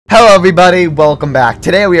Hello everybody, welcome back.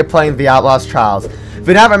 Today we are playing the Outlast Trials. If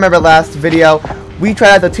you don't remember last video, we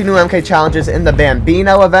tried out the 2 new MK challenges in the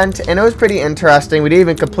Bambino event, and it was pretty interesting. We didn't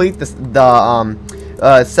even complete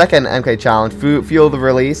the second MK challenge, Fuel the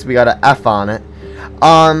Release. We got an F on it.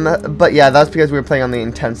 But yeah, that's because we were playing on the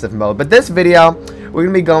intensive mode. But this video, we're going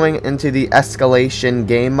to be going into the escalation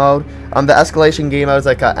game mode. The escalation game mode is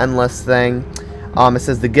like an endless thing. It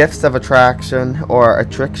says the gifts of attraction or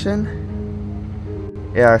attrition.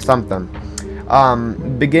 Yeah, or something.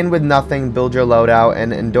 Begin with nothing, build your loadout,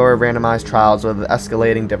 and endure randomized trials with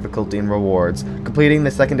escalating difficulty and rewards. Completing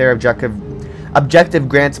the secondary objective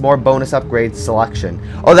grants more bonus upgrades selection.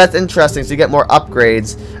 Oh, that's interesting. So you get more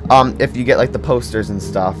upgrades if you get like the posters and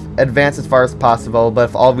stuff. Advance as far as possible, but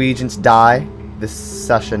if all regions die, this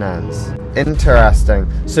session ends. Interesting.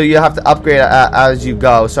 So you have to upgrade as you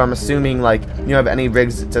go. So I'm assuming like you don't have any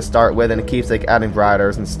rigs to start with, and it keeps like adding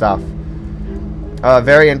riders and stuff.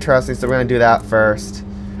 Very interesting, so we're going to do that first.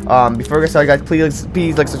 Before we get started, guys, please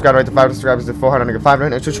like, subscribe, right to 5 subscribers to 400,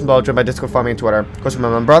 500, and switch below, join my Discord, follow me on Twitter. Of course,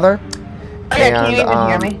 my brother. Okay, and, can you even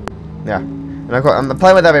hear me? Yeah. And of course, I'm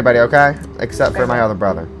playing with everybody, okay? Except for my other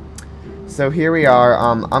brother. So here we are.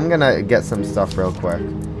 I'm going to get some stuff real quick.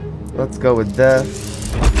 Let's go with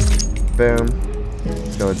this. Boom.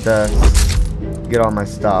 Let's go with this. Get all my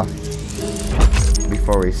stuff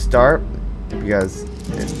before we start, because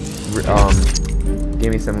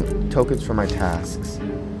gave me some tokens for my tasks.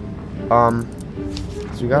 So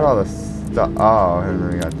we got all this stuff. Oh, and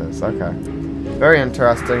then we got this. Okay. Very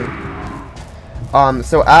interesting.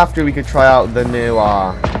 So after we could try out the new,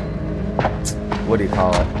 what do you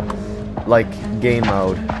call it? Like, game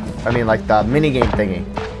mode. I mean, like the mini game thingy.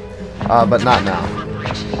 But not now.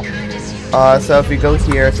 So if we go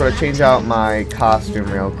here, sort of change out my costume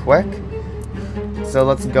real quick. So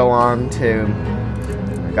let's go on to,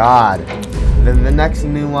 oh my God. Then the next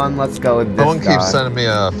new one, let's go with this guy. Someone keeps sending me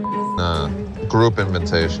a group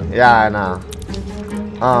invitation. Yeah, I know.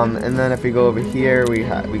 And then if we go over here, we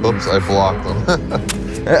Oops, I blocked them.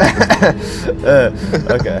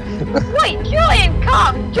 Okay. Wait, Julian,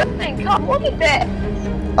 come! Julian, come! Look at this!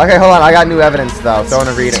 Okay, hold on. I got new evidence, though, so I want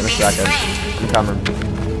to read it in a second. I'm coming.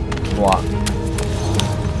 Block.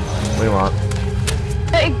 What do you want?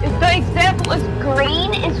 The example is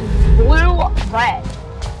green, is blue, red.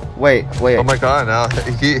 Wait. Oh my God! Now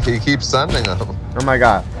he keeps sending them. Oh my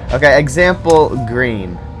God. Okay, example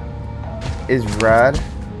green is red.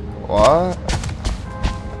 What?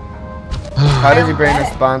 How does your brain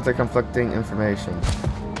respond to conflicting information?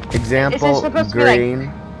 Example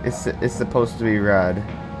green is supposed to be red.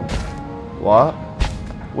 What?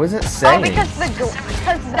 What is it saying? Oh, because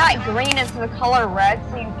that green is the color red,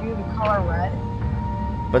 so you do the color red.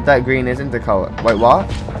 But that green isn't the color. Wait, what?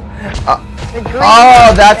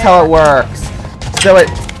 Oh, that's how it works. So it.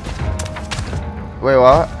 Wait,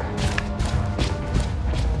 what?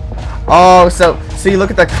 Oh, so you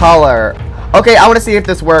look at the color. Okay, I want to see if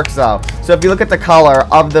this works though. So if you look at the color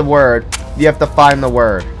of the word, you have to find the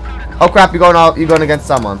word. Oh crap! You're going against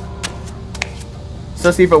someone.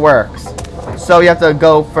 So see if it works. So you have to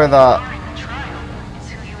go for the.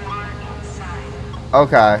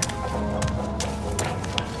 Okay.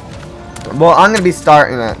 Well, I'm gonna be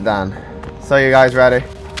starting it then. So you guys ready?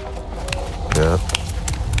 Yeah.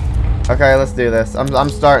 Okay, let's do this. I'm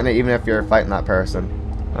starting it even if you're fighting that person.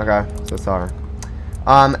 Okay, so sorry.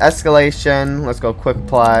 Escalation. Let's go quick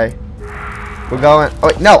play. We're going. Oh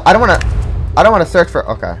wait, no, I don't wanna search for.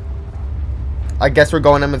 Okay. I guess we're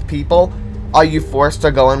going in with people. Are you forced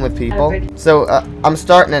to go in with people? So I'm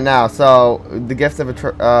starting it now. So the gifts of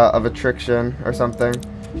attrition or something.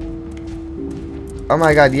 Oh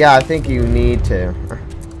my God, yeah, I think you need to.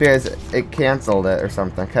 Because it canceled it or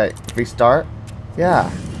something. Okay, if we start? Yeah.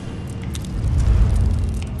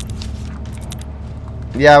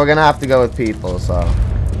 Yeah, we're gonna have to go with people, so.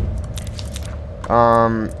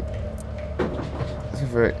 Not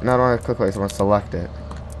only click away, so I want to select it.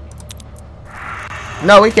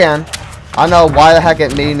 No, we can. I don't know why the heck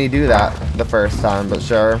it made me do that the first time, but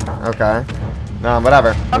sure. Okay. No,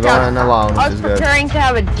 whatever. We're going in alone, which is good. I was preparing to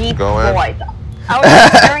have a deep voice. I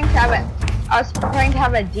was preparing to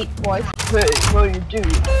have a deep voice. Hey, what do you do?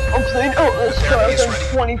 I'm playing Outlast Trials. I'm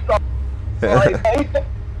 25.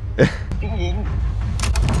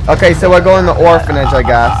 Okay, so we're going to the orphanage, I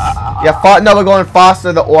guess. Yeah, no, we're going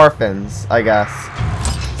foster the orphans, I guess.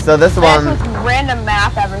 So this one. This is random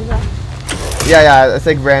math, everything. Yeah, it's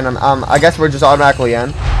like random. I guess we're just automatically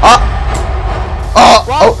in. Oh,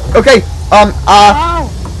 okay.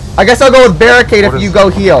 I guess I'll go with barricade if you go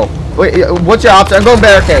heal. Wait, what's your option? I'm going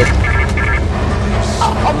barricade.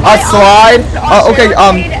 Slide. Okay.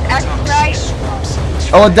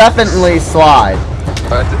 Oh, definitely slide.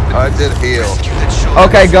 I did heal.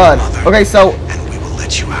 Okay, good. Okay, so...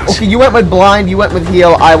 Okay, you went with blind, you went with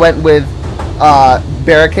heal, I went with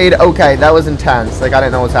barricade. Okay, that was intense. Like, I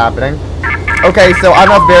didn't know what was happening. Okay, so I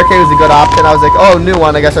don't know if barricade was a good option. I was like, oh, new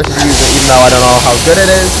one. I guess I should use it, even though I don't know how good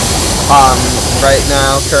it is. Right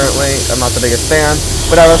now, currently, I'm not the biggest fan.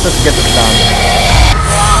 But let's just get this done.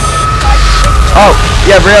 Oh,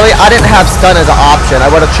 yeah, really? I didn't have stun as an option.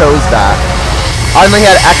 I would have chose that. I only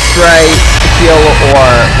had X-ray,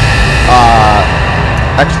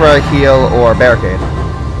 heal, or barricade.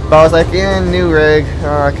 But I was like, yeah, new rig.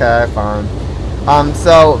 Okay, fine.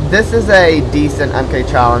 So this is a decent MK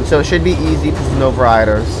challenge, so it should be easy because there's no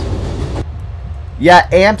riders. Yeah,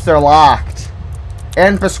 amps are locked.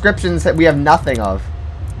 And prescriptions that we have nothing of.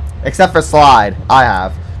 Except for slide, I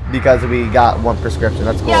have. Because we got one prescription,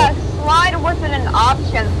 that's cool. Yeah, slide wasn't an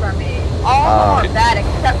option for me. All of that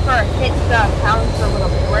except for hit the counter with a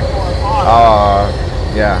brick or a bar.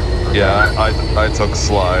 Yeah. Yeah, I took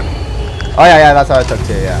slide. Oh yeah, that's how I took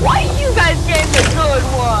too, yeah. Why you guys gave me good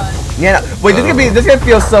one? Yeah, wait, this is gonna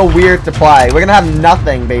feel so weird to play. We're gonna have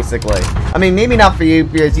nothing, basically. I mean, maybe not for you,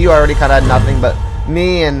 because you already kinda had nothing, but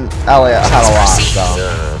me and Elliot had a lot, so.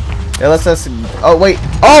 Yeah, let's just... Oh, wait.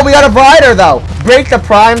 Oh, we got a rider, though! Break the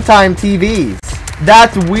primetime TVs.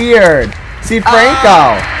 That's weird. See,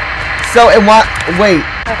 Franco. So it wait.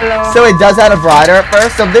 Hello. So it does have a rider at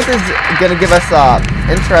first, so this is gonna give us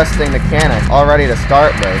interesting mechanic already to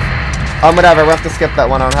start with. Whatever, we'll have to skip that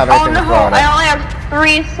one. I don't have anything to throw at it. I only have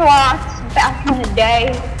 3 slots back in the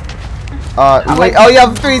day. Wait, oh, you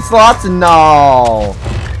have 3 slots? No.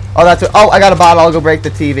 Oh, that's it. Oh, I got a bottle. I'll go break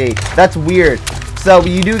the TV. That's weird. So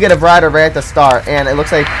you do get a rider right at the start, and it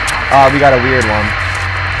looks like we got a weird one.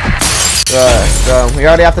 So we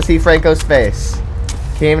already have to see Franco's face.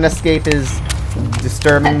 Can't even escape his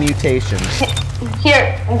disturbing mutations.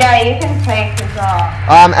 Here, Daddy, you can take his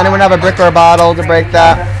anyone have a brick or a bottle to break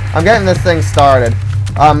that? I'm getting this thing started.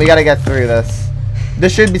 We gotta get through this.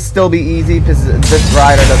 This should still be easy because this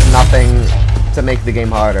rider does nothing to make the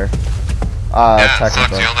game harder. Yeah,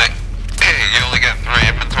 technically. you only get 3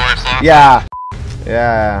 inventory slots. Yeah.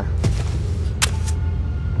 Yeah.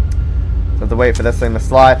 So have to wait for this thing to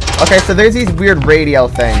slide. Okay, so there's these weird radio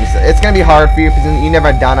things. It's gonna be hard for you because you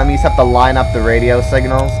never done them. You just have to line up the radio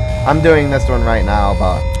signals. I'm doing this one right now,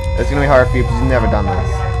 but it's gonna be hard for you because you've never done this.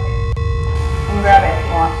 Grab it,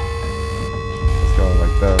 one. Let's go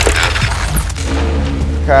like this.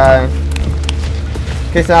 Okay.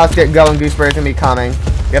 Okay, so now let's get going. Gooseberry's gonna be coming.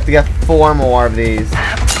 We have to get 4 more of these.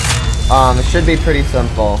 It should be pretty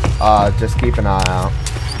simple. Just keep an eye out.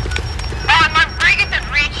 My rig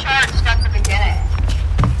isn't recharged at the beginning.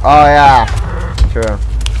 Oh yeah, true. So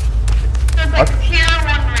it's like tier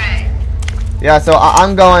 1 rig. Yeah, so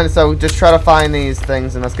I'm going. So just try to find these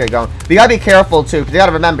things and let's get going. But you gotta be careful too, because you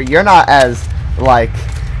gotta remember you're not as like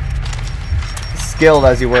skilled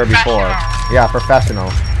as you were before. Yeah,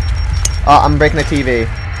 professional. I'm breaking the TV.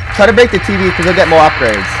 Try to break the TV because you'll get more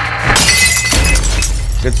upgrades.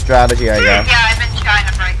 Good strategy, I guess. Yeah, I've been trying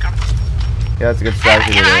to break them. Yeah, that's a good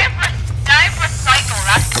strategy to do. I have recycle,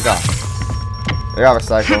 that's You got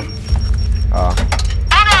recycle. Oh.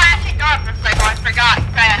 Oh no, I actually got recycle, I forgot.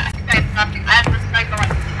 I have nothing. I have recycle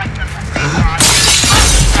and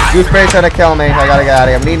Gooseberry's trying to kill me. I gotta get out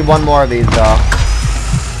of here. I need 1 more of these, though.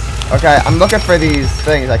 Okay, I'm looking for these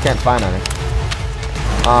things. I can't find any.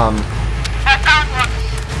 I found one.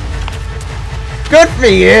 Good for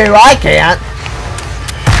you. I can't.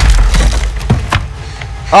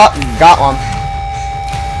 Oh, got one.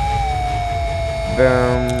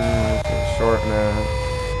 Boom. Short now.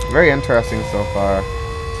 Very interesting so far.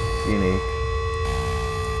 Unique.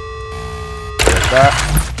 There's that.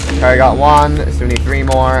 Okay, I got 1. So we need 3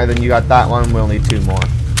 more. And then you got that one. We'll need 2 more.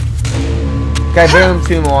 Okay, boom.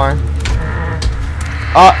 2 more.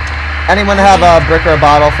 Anyone have a brick or a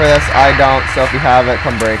bottle for this? I don't. So if you have it,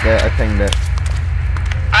 come break it. I pinged it.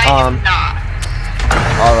 I do not.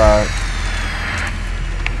 Alright.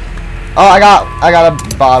 Oh, I got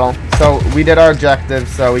a bottle. So we did our objective,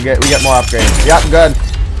 so we get more upgrades. Yep, good.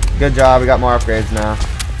 Good job, we got more upgrades now.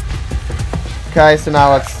 Okay, so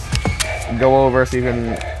now let's go over so you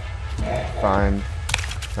can find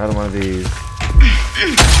another one of these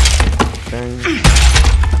things.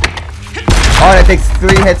 Oh, and it takes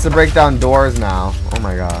 3 hits to break down doors now. Oh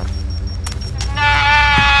my god. No.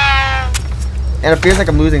 And it feels like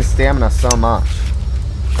I'm losing stamina so much.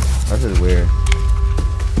 This is weird.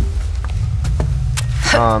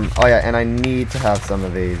 Oh yeah, and I need to have some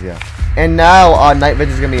of these, yeah. And now, night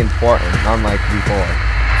vision is gonna be important, unlike before.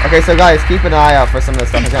 Okay, so guys, keep an eye out for some of the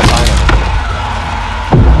stuff. I can't find them.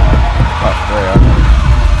 Oh, there we are.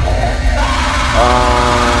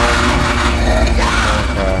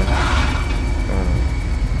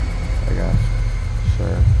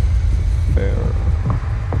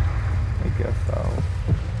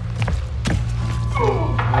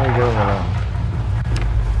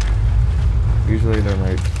 Usually there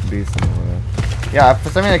might be somewhere. Yeah, for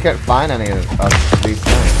some reason I can't find any of these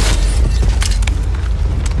things.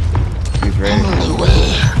 He's ready.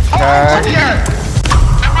 Okay.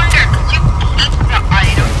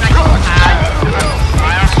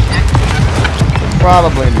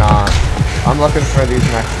 Probably not. I'm looking for these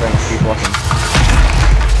next things. Keep looking.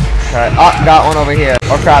 Okay. Oh, got one over here.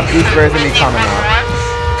 Oh crap, each version be coming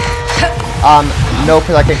now. Nope,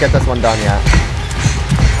 because I can't get this one done yet.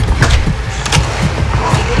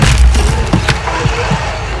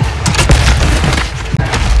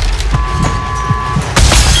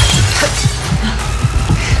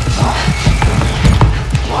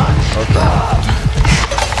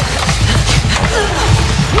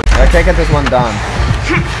 I can't get this one done.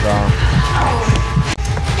 So.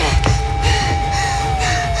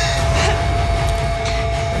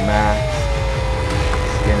 Max.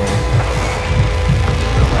 Skinny.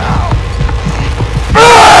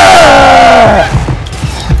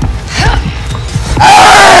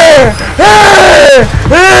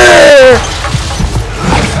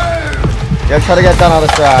 Yeah, try to get done all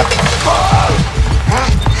this trash.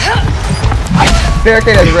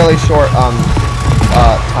 Barricade has really short time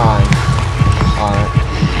on it.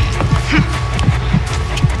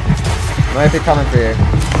 Might be coming for you.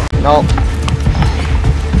 Nope.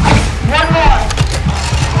 One more.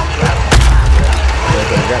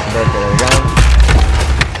 Break it again.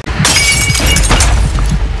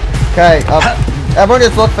 Okay, everyone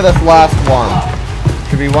just look for this last one.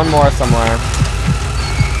 Could be one more somewhere.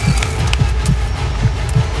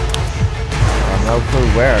 No clue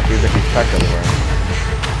where. It feels like he's checked everywhere.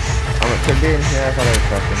 It could be in here. I thought I was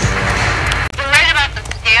checking here. We're right about the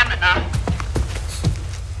stamina.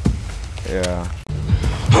 Yeah.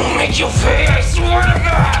 I'll make you pay, I swear to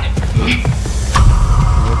God!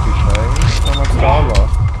 What you say? How much dollar? I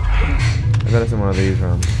bet it's in one of these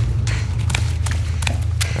rooms.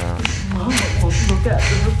 Yeah.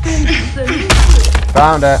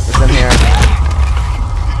 Found it. It's in here.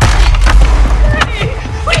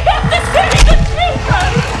 We have to save the children!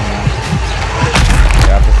 You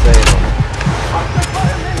have to save them.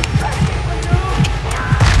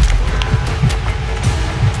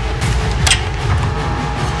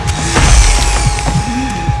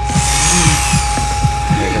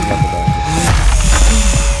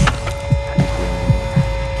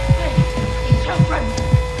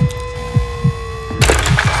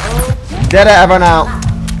 Did it, everyone out.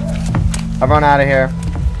 Everyone out of here.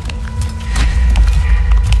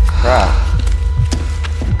 Crap.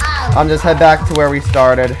 I'm just head back to where we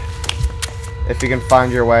started. If you can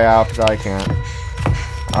find your way out, because I can't.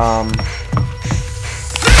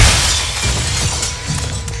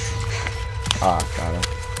 Got it.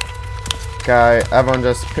 Okay, everyone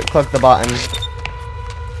just click the button.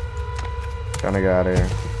 Trying to get out of here.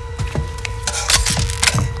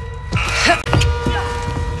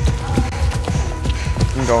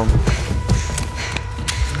 I'm going.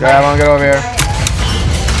 Okay, everyone get over here.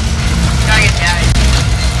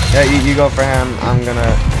 Yeah, you go for him. I'm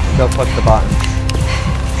gonna go click the button.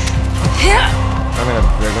 I'm gonna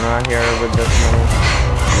ribbon around here with this one.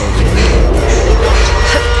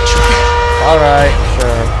 Alright,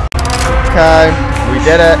 sure. Okay, we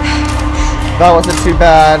did it. That wasn't too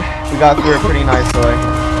bad. We got through it pretty nicely.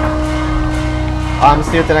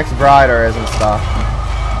 See what the next brider is and stuff.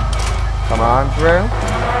 Come on through.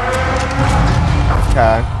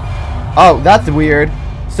 Okay. Oh, that's weird.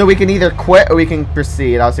 So we can either quit or we can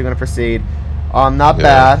proceed. I was going to proceed. Not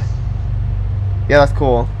bad. Yeah, that's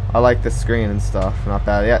cool. I like this screen and stuff. Not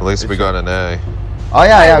bad. Yeah. At least we got an A. Oh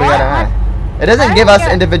yeah, we got an A. It doesn't give us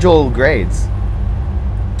individual grades.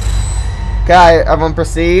 Okay, everyone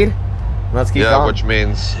proceed. Let's keep going.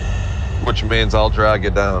 which means I'll drag you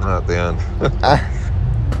down at the end.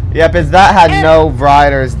 Yeah, because that had no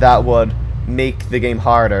riders that would make the game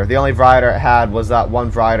harder. The only rider it had was that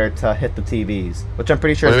one rider to hit the TVs, which I'm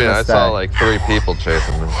pretty sure is I saw like 3 people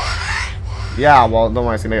chasing me. Yeah, well, don't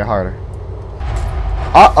worry, it's gonna make it harder.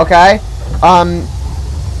 Oh, okay.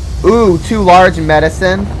 Ooh, 2 large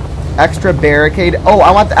medicine, extra barricade. Oh,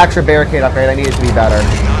 I want the extra barricade upgrade. I need it to be better.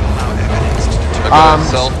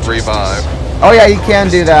 Self-revive. Oh yeah, you can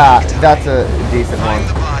do that. That's a decent one.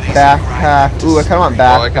 Backpack. Ooh, I kind of want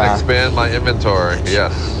backpack. Oh, I can expand my inventory.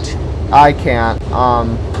 Yes. I can't. I'll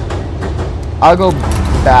go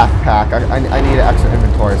backpack. I need an extra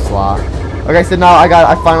inventory slot. Okay, so now I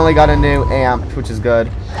finally got a new amp, which is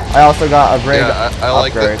good. I also got a rig upgrade. I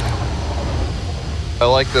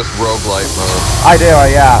like this roguelite mode. I do,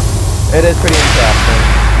 yeah. It is pretty interesting.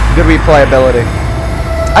 Good replayability.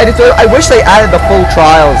 I wish they added the full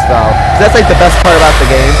trials though. That's like the best part about the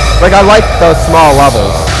game. Like I like those small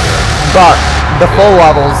levels, but the full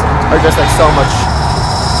levels are just like so much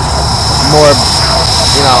more,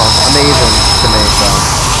 you know, amazing to me. So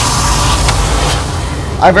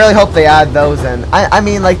I really hope they add those in. I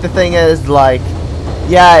mean, like the thing is, like,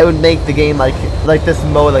 yeah, it would make the game like this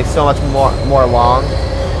mode like so much more long.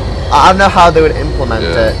 I don't know how they would implement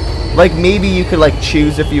it. Like maybe you could like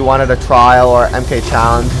choose if you wanted a trial or MK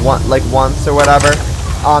challenge once or whatever,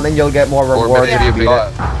 and you'll get more rewards if you beat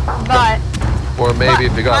it. Or maybe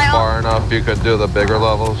if you got far enough, you could do the bigger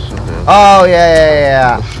levels. Oh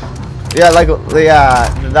yeah,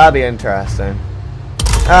 that'd be interesting.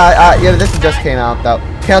 Yeah, this just came out though.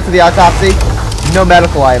 Cancel the autopsy. No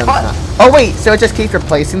medical items. Now. Oh wait, so it just keeps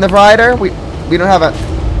replacing the rider? We don't have a.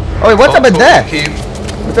 Oh wait, what's up with this?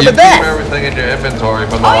 What's up with this? Keep everything in your inventory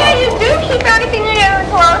from the yeah, you do keep everything in your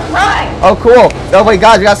inventory, right? Oh cool. Oh wait,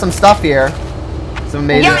 guys, we got some stuff here. Some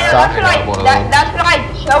amazing stuff. That's what I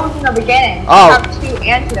chose in the beginning. Oh. I have 2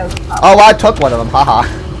 antidotes. Oh, well, I took one of them. Haha.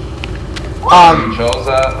 You chose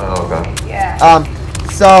that? Oh, okay. Yeah.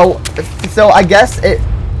 So I guess it.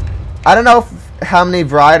 I don't know how many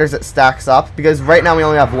riders it stacks up because right now we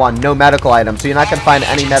only have 1, no medical items, so you're not gonna find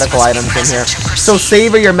any medical items in here. So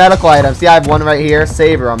savor your medical items. Yeah, I have 1 right here.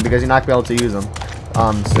 Savor them because you're not gonna be able to use them.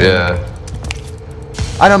 Yeah.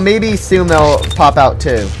 I know. Maybe soon they'll pop out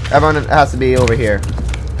too. Everyone has to be over here.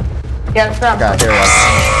 Yeah, Okay, here we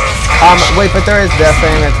go. Wait, but there is this.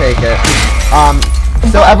 I'm gonna take it.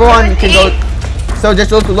 So everyone can go. So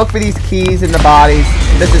just look for these keys in the bodies.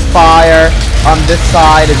 This is fire. This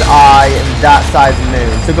side is eye, and that side is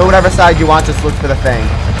moon. So go whatever side you want. Just look for the thing.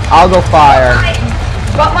 I'll go fire.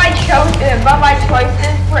 But my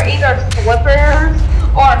choices were either slippers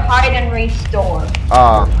or hide and restore.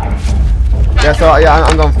 Oh. Yeah. So yeah,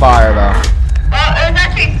 I'm going fire though. Well, it was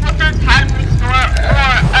actually slippers, hide and restore,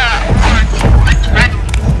 or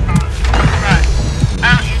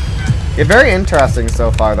Yeah, very interesting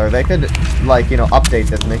so far though. They could like, you know, update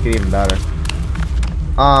this, make it even better.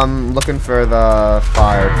 Looking for the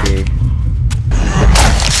fire key.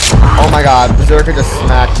 Oh my god, Berserker just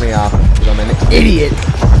smacked me up. I'm an idiot.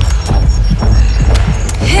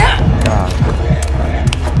 God.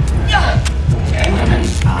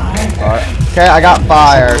 Alright. Okay, I got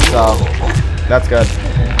fire, so that's good.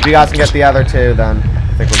 If you guys can get the other 2, then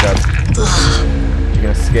I think we're good. You can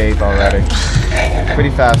escape already. Pretty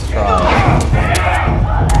fast trial.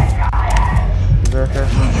 Berserker.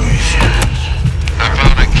 I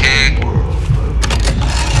found a key.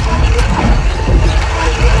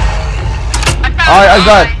 Alright, I'm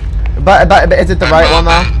good. But is it the right one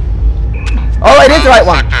though? Oh, it is the right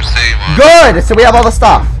one. Good. So we have all the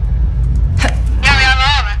stuff. yeah, we have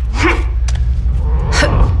all of it.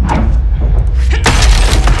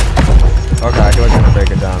 Okay, I feel like I'm gonna break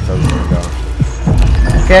it down, so I'm just gonna go.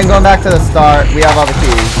 Okay, I'm going back to the start. We have all the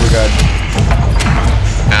keys. We're good.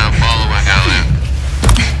 Yeah, I'm following Elliot.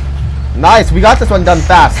 Nice. We got this one done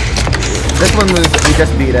fast. This one was we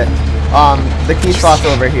just beat it. The key slot's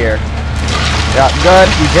over here. Yeah, good.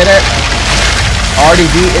 We did it. Already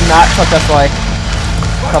beaten. That took us like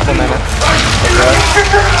a couple minutes. Good.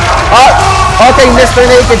 Oh, okay. Mr.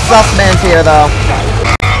 Naked Sussman's here though.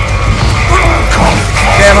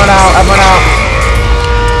 Okay, everyone out. Everyone out.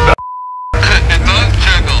 It does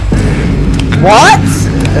jiggle. What?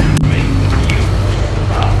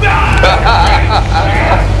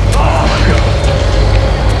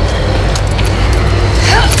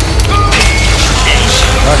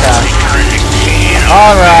 Okay.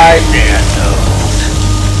 Alright.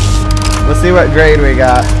 Let's see what grade we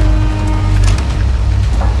got.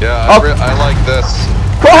 Yeah, Oh. I like this.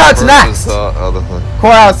 Courthouse versus next! the other thing.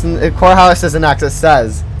 Courthouse is next, it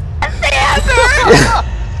says.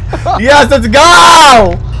 Yes, let's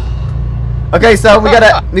go! Okay, so we got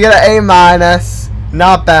an A-.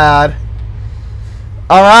 Not bad.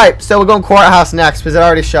 Alright, so we're going Courthouse next because it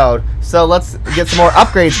already showed. So let's get some more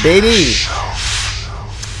upgrades, baby.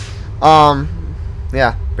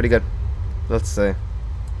 Yeah, pretty good. Let's see.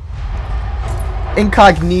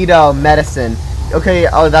 Incognito medicine. Okay,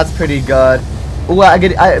 oh, that's pretty good. Ooh, I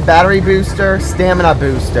get battery booster, stamina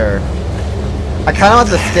booster. I kind of want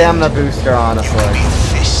the stamina booster, honestly.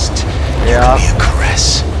 Yeah.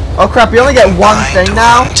 Oh crap! We only get one thing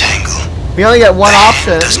now. We only get one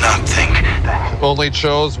option. Only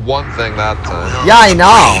chose one thing that time. Yeah, I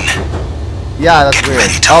know. Yeah, that's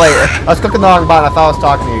weird. Oh wait, I was clicking the wrong button. I thought I was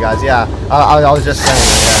talking to you guys. Yeah, I was just saying it.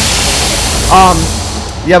 Yeah.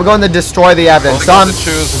 Yeah, we're going to destroy the evidence. Only got to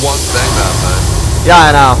choose one thing that time. Yeah,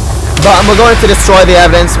 I know. But we're going to destroy the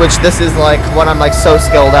evidence, which this is like what I'm like so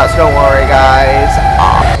skilled at. So don't worry, guys.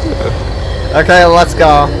 Okay, let's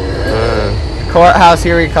go. Courthouse,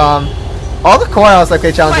 here we come. All the core Outlast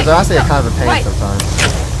MK challenges are honestly kind of a pain sometimes.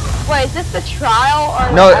 Wait, is this the trial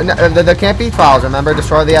or? No, there can't be trials. Remember,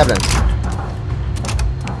 destroy the evidence.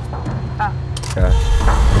 Okay.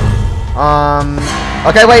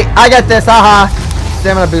 Okay, wait. I get this. Haha.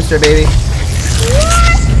 Stamina booster, baby.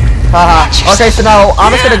 Haha. Okay, so now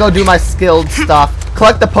I'm just gonna go do my skilled stuff.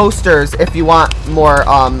 Collect the posters if you want more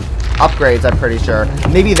upgrades. I'm pretty sure.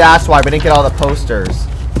 Maybe that's why we didn't get all the posters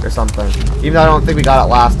or something. Even though I don't think we got it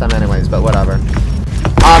last time, anyways. But whatever.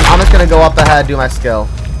 I'm just gonna go up ahead, do my skill.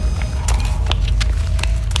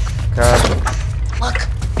 Okay. Look.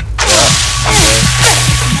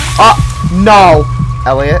 Oh no,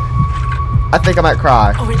 Elliot. I think I might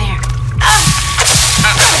cry. Over there.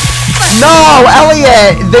 No,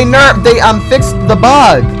 Elliot! They fixed the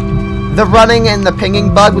bug. The running and the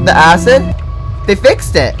pinging bug with the acid. They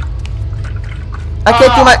fixed it. I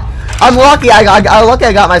can't do my. I'm lucky. I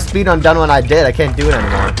got my speedrun done when I did. I can't do it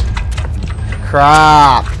anymore.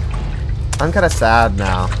 Crap. I'm kind of sad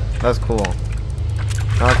now. That's cool.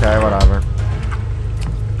 Okay, whatever.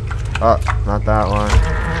 Oh, not that one.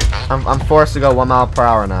 I'm forced to go 1 mile per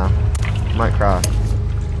hour now. Might cry.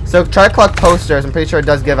 So try to collect posters. I'm pretty sure it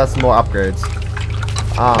does give us more upgrades.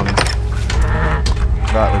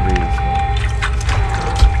 That would be useful.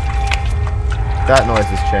 That noise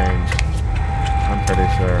has changed. I'm pretty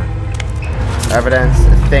sure. Evidence.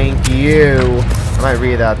 Thank you. I might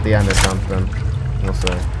read that at the end or something. We'll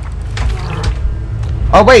see.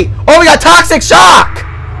 Oh wait. Oh, we got toxic shock.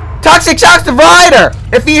 Toxic shock's the rider.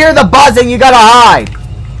 If you hear the buzzing, you gotta hide.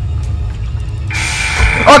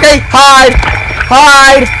 Okay, hide.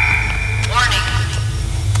 Hide.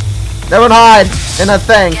 Everyone hide in a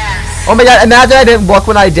thing. Yes. Oh my god, imagine I didn't look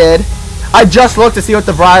when I did. I just looked to see what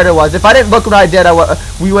the rider was. If I didn't look when I did,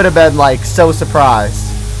 we would have been like so surprised.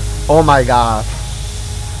 Oh my god.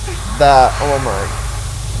 Oh my.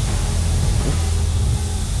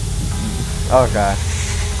 Okay.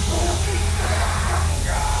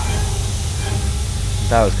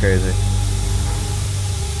 That was crazy.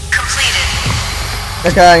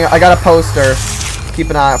 Completed. Okay, I got a poster. Keep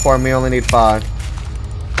an eye out for him. We only need 5.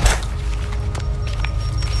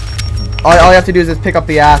 All you have to do is just pick up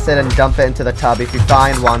the acid and dump it into the tub. If you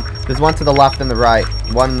find one, there's one to the left and the right.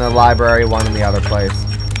 One in the library, one in the other place.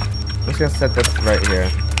 I'm just gonna set this right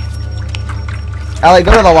here. Ellie,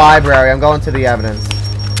 go to the library. I'm going to the evidence.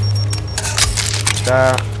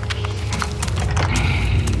 Okay.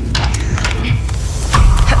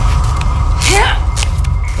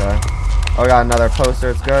 Oh, we got another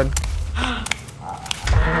poster. It's good.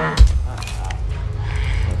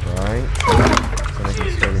 Alright.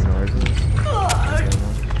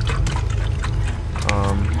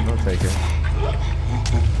 I'll take it.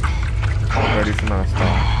 Already some nice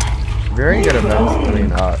stuff. Very good events. I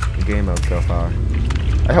mean, game mode so far.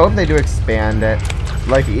 I hope they do expand it.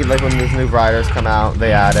 Like when these new riders come out,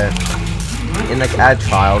 they add it. And like add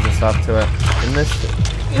trials and stuff to it. And this,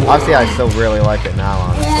 obviously, I still really like it now.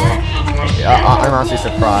 Honestly, yeah, I'm honestly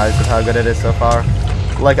surprised with how good it is so far.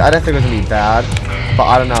 Like I didn't think it was gonna be bad, but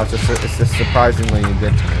I don't know. It's just surprisingly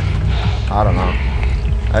good to me. I don't know.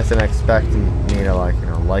 I just didn't expect me to like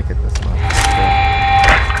it this much.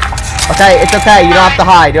 Okay, it's okay. You don't have to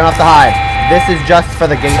hide. You don't have to hide. This is just for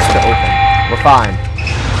the gates to open. We're fine.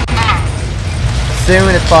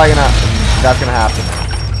 Soon it's probably that's gonna happen.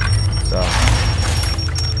 So,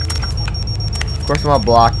 of course I'm all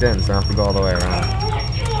blocked in, so I have to go all the way around.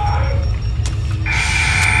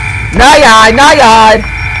 Now you hide. Now you hide.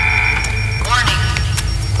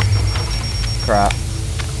 Crap.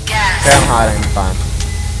 Okay, I'm hiding. I'm fine.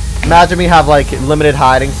 Imagine we have like limited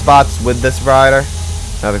hiding spots with this rider.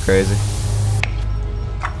 That'd be crazy.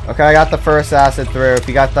 Okay, I got the first acid through. If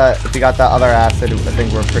you got that other acid, I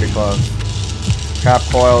think we're pretty close. Cap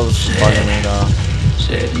coils bugging me though.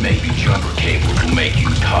 Said maybe jumper cable will make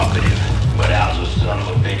you talkative, but how's a son of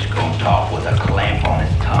a bitch gonna talk with a clamp on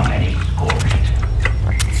his tongue and he's scorched?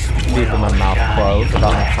 I can speak with my mouth closed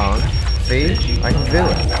without my tongue. See? I can do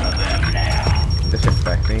it.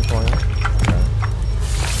 Disrespect me for it. Okay.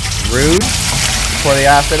 Rude. Pour the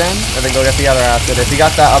acid in, and then go get the other acid. If you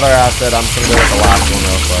got that other acid, I'm just gonna go with the last one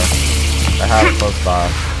real quick. I have it close by.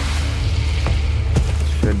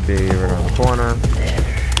 Should be right around the corner.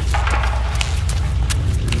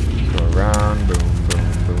 Go around, boom, boom,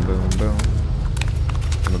 boom, boom, boom.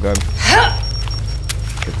 We're good.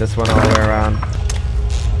 Get this one all the way around.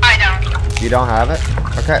 I don't. You don't have it?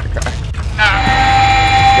 Okay.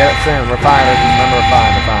 Get it soon. We're fine. Remember, we're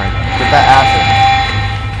fine. We're fine. Get that acid.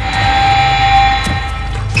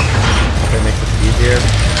 Easier,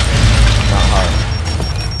 not hard.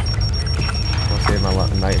 I'll save my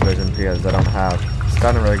night vision because I don't have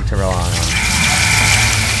starting really to rely on.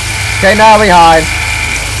 Okay, now we hide.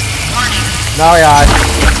 Now we hide.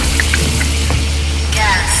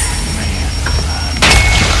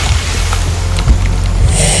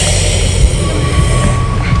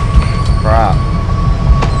 Crap.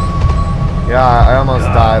 Yeah, I almost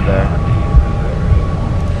died there.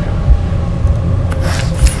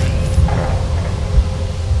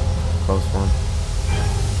 Close one.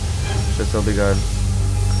 Should still be good.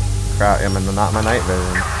 Crap, yeah, not my night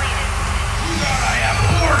vision.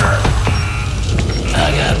 I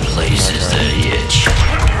got places to itch.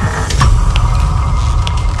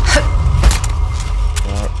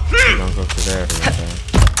 Well, don't go through there.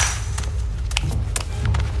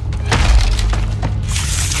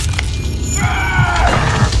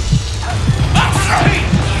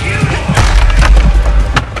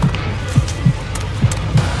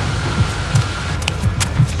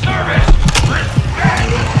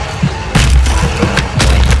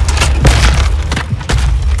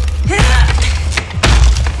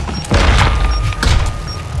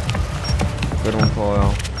 Good one,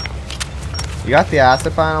 Coil. You got the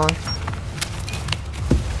acid finally?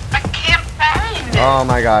 I can't find it. Oh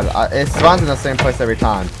my god, it spawns in the same place every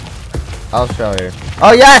time. I'll show you.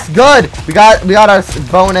 Oh yes, good! We got our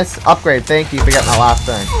bonus upgrade. Thank you for getting the last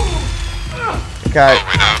thing. Okay.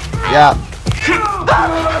 Yeah. Oh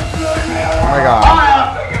my god.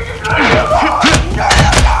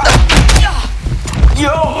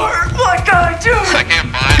 Yo, what can I do? I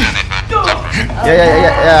can't find anything.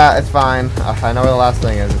 Yeah, it's fine. I know where the last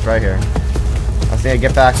thing is. It's right here. I just need to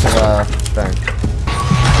get back to the thing.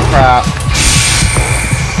 Crap.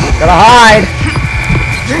 Gotta hide!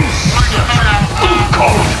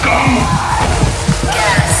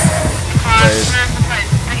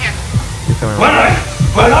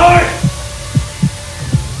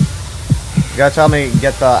 You gotta tell me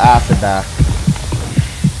get the acid back.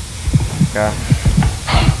 Okay.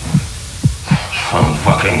 I'm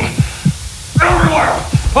fucking everywhere!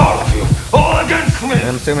 All of you! All against me!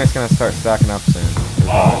 I'm assuming it's gonna start stacking up soon.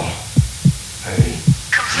 Oh. Hey.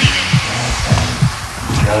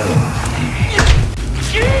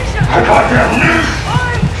 I got them knees!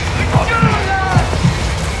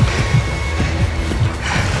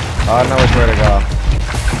 I don't know which way to go.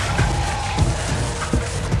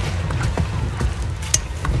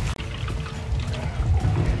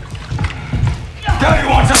 Daddy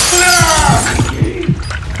wants a snack!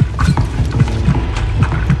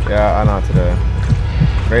 Yeah, I know what to do.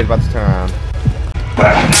 Ray's about to turn around.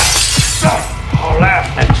 I'll laugh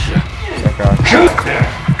at you. Okay. Shoot there!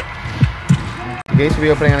 The gate should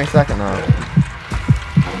be opening any second now.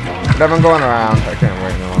 Whatever, I'm going around. I can't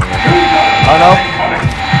wait no longer. Oh no!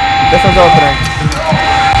 This one's opening.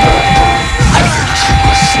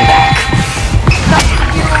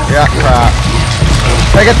 Yeah, crap.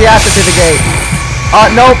 Try to get the acid through the gate.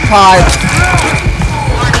 Nope, hide.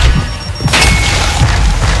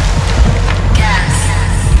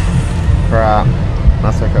 Crap.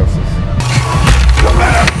 Not psychosis.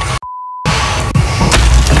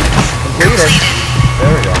 Completed.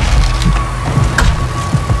 There we go.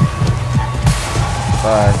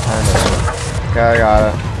 Bye, kind of. Okay, I got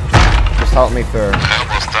it. Just help me through. I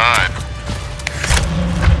almost died.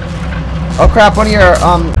 Oh crap, one of your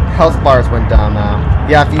health bars went down now.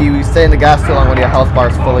 Yeah, if you stay in the gas too long, one of your health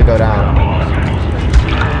bars fully go down.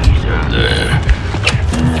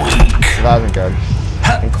 So that wasn't good.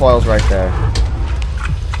 And Coil's right there.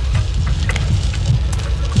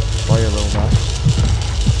 Why you a little guy?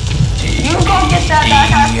 You go get that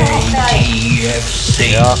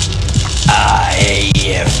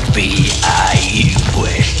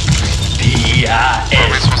Yeah. Where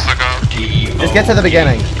are we supposed to go? Just get to the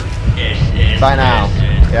beginning. By now.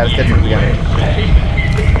 Yeah, just get to the beginning.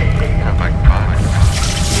 If I can find it.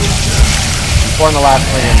 I'm pouring the last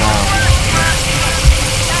thing in now.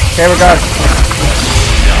 Okay, we're good.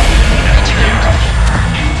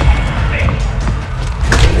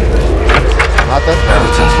 Not this one.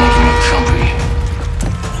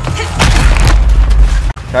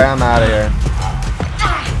 Okay, I'm out of here.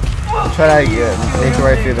 Try to make your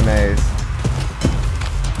way through the maze.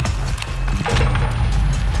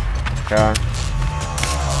 Okay.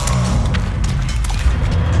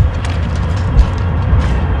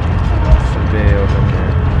 Should be open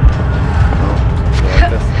here. No, like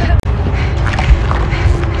this.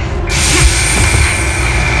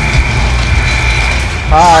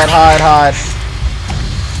 Hide, hide, hide.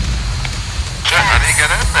 Shit, how do you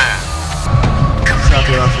get in there?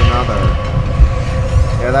 Copy that's another.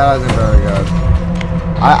 Yeah, that wasn't very good.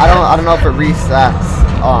 I don't know if it resets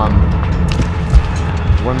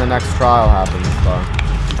when the next trial happens, but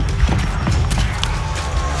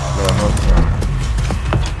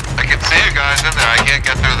I can't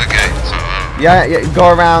get through the gate, so... Yeah, go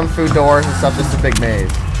around through doors and stuff, just a big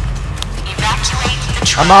maze.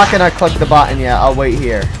 I'm not gonna click the button yet, I'll wait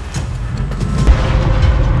here.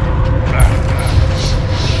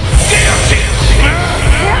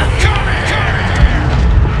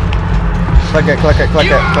 Click it, click the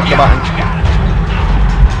button.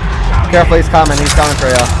 Careful, he's coming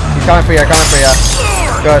for you. He's coming for you,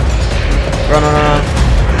 Good. Run.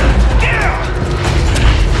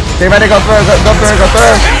 Stay ready, go through.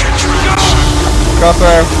 Go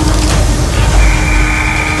through.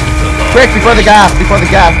 Quick, before the gas,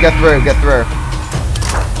 get through.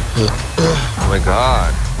 Oh my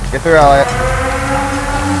god. Get through, Elliot.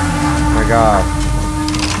 Oh my god.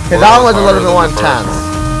 Okay, that one was a little bit more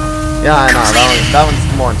intense. Yeah, I know, that one's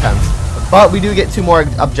more intense. But we do get 2 more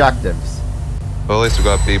objectives. Well, at least we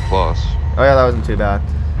got B+. Oh yeah, that wasn't too bad.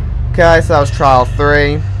 Okay, so that was trial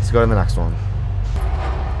 3. Let's go to the next one.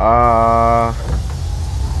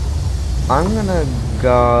 I'm gonna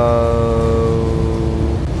go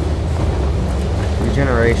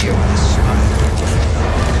regeneration.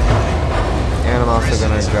 And I'm also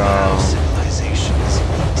gonna go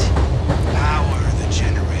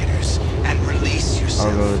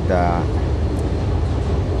I'll go with that.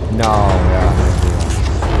 No, yeah.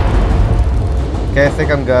 Okay, I think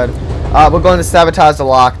I'm good. We're going to sabotage the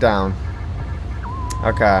lockdown.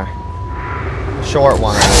 Okay. Short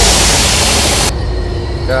one.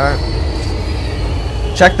 Okay.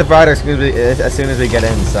 Check the brighter as soon as we get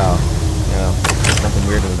in, so you know, nothing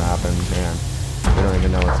weird doesn't happen, and we don't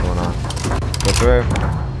even know what's going on. Go through.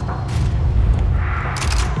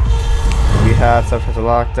 We have sabotage the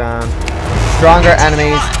lockdown. Stronger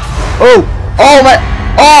enemies. Oh! Oh my!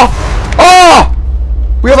 Oh! Oh!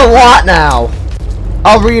 We have a lot now.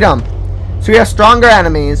 I'll read them. So we have stronger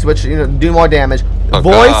enemies, which do more damage. Oh,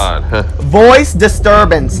 voice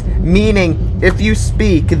disturbance, meaning if you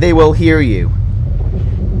speak, they will hear you.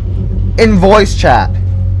 In voice chat.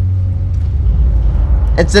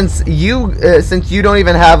 And since you don't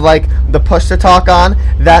even have like the push to talk on,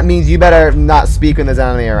 that means you better not speak when there's an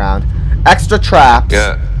enemy around. Extra traps.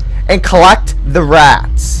 Yeah. And collect the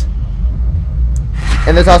rats.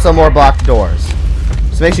 And there's also more blocked doors.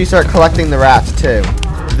 So make sure you start collecting the rats too.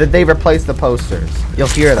 They've replaced the posters. You'll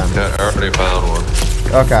hear them. Yeah, I already found one.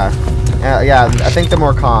 Okay. Yeah, I think they're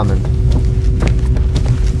more common.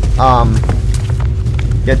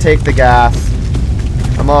 Yeah, take the gas.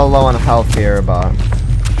 I'm all low on health here, but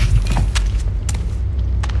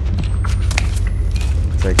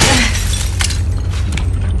take it.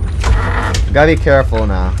 Gotta be careful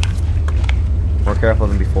now. More careful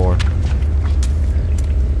than before.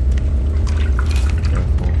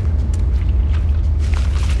 Careful.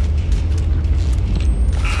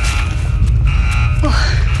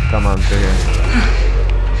 Come on, through here.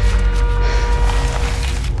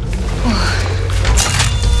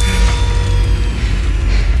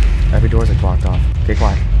 Every door's like blocked off. Get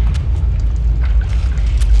quiet.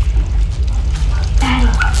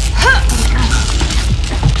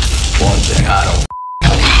 One thing I don't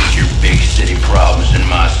is your big city problems in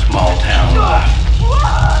my small town life.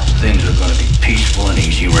 Things are gonna be peaceful and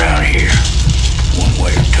easy around here, one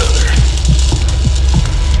way or t'other.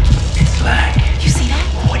 It's like you see that?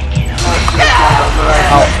 Waking up.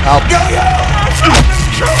 Help!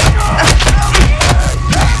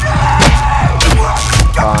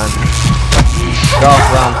 Fine. Go,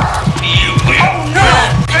 run.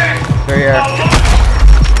 Through here.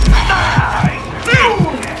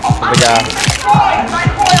 The gas.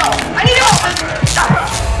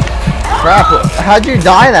 Crap, how'd you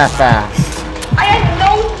die that fast? I had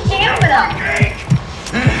no stamina.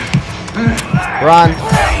 Run.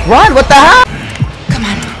 Run, what the hell? Come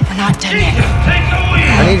on, we're not done yet.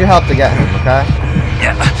 I need your help to get him, okay?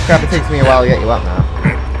 Crap, it takes me a while to get you up now.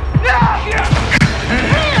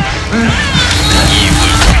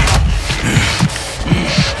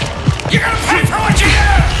 You're gonna pay for what you do!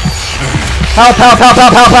 Help! Oh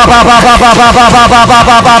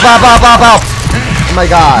my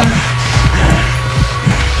god.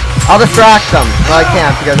 I'll distract them. No, I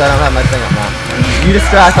can't because I don't have my thing up now. You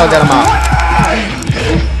distract, I'll get him up.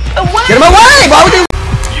 Get him away! Why would you?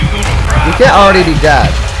 You can't already be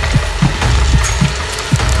dead.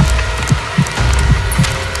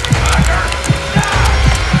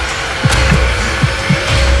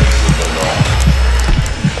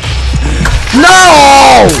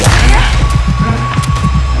 No!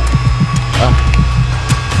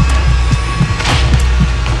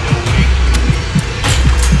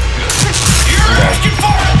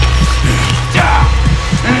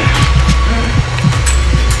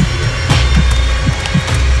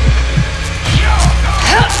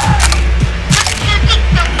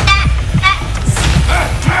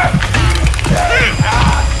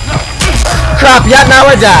 Yeah, now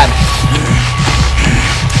we're dead.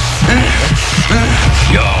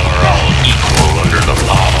 Y'all are all equal under the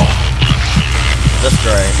law. That's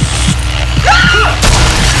great.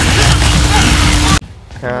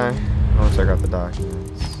 Okay, I want to check out the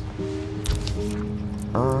documents.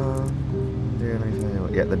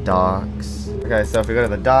 Yeah, the docks. Okay, so if we go to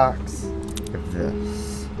the docks, we have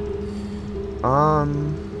this.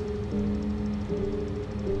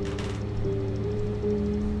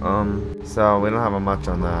 So we don't have much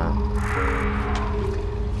on that.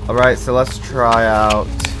 Alright, so let's try out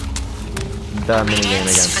the minigame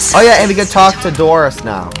again. Oh yeah, and we can talk to Doris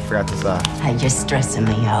now. Forgot to say. Hey, you're stressing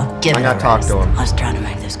me out. Give I it gotta a talk rest. to him. I was trying to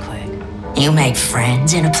make this quick. You make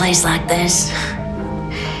friends in a place like this?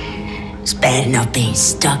 It's bad enough being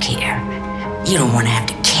stuck here. You don't want to have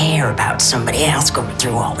to care about somebody else going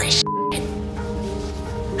through all this shit.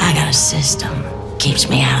 I got a system. Keeps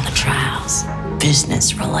me out of the trials.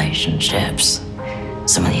 Business relationships.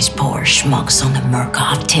 Some of these poor schmucks on the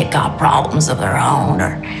Murkoff got problems of their own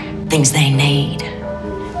or things they need.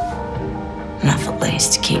 Enough at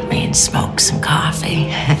least to keep me and smoke some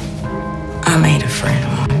coffee. I made a friend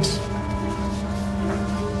once.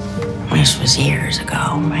 This was years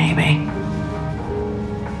ago, maybe.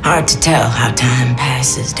 Hard to tell how time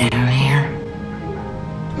passes down here.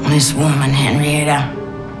 This woman, Henrietta,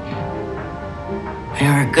 we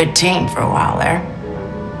were a good team for a while there.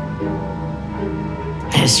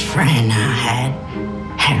 This friend I had,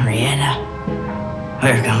 Henrietta, we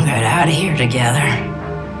were gonna get out of here together.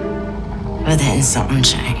 But then something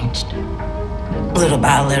changed. Little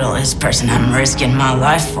by little, this person I'm risking my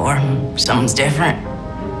life for, something's different.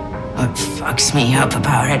 What fucks me up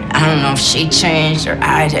about it, I don't know if she changed or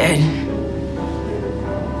I did.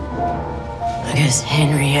 I guess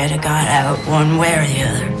Henrietta got out one way or the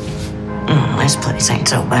other. This place ain't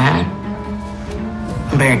so bad.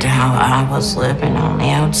 Compared to how I was living on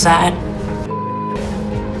the outside.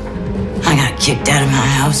 I got kicked out of my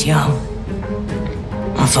house young.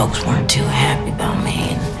 My folks weren't too happy about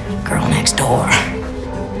me and the girl next door.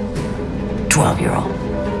 12-year-old.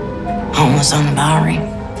 Homeless on the Bowery.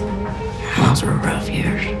 Those were rough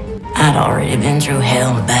years. I'd already been through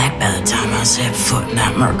hell and back by the time I set foot in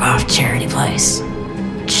that Murkoff charity place.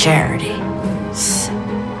 Charity.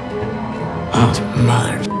 Those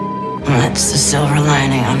mother. That's the silver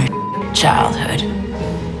lining on her childhood.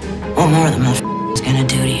 What more than mother's gonna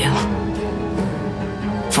do to you?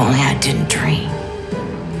 If only I didn't dream.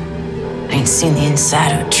 I ain't seen the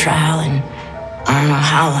inside of a trial in I don't know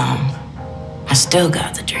how long. I still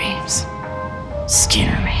got the dreams.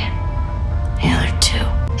 Skinner Man. The other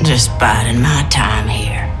two. Just biding my time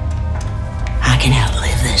here. I can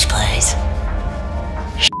outlive this place.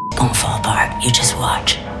 Shit gonna fall apart. You just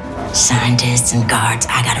watch. Scientists and guards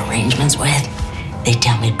I got arrangements with, they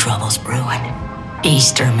tell me trouble's brewing.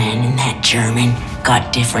 Easterman and that German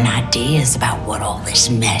got different ideas about what all this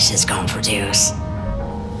mess is gonna produce.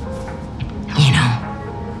 You know,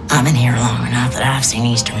 I've been here long enough that I've seen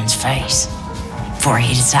Easterman's face. Before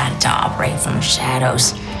he decided to operate from the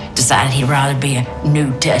shadows, decided he'd rather be a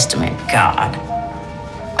New Testament God.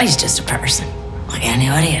 He's just a person, like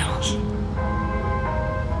anybody else.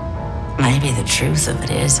 Maybe the truth of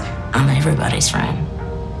it is, I'm everybody's friend.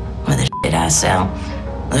 With the shit I sell,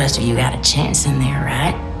 the rest of you got a chance in there,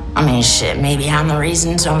 right? I mean, shit, maybe I'm the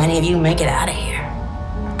reason so many of you make it out of here.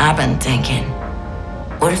 I've been thinking,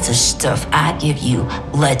 what if the stuff I give you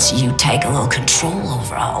lets you take a little control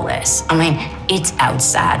over all this? I mean, it's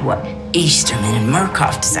outside what Easterman and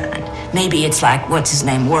Murkoff designed. Maybe it's like, what's his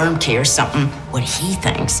name, Wormkey or something, what he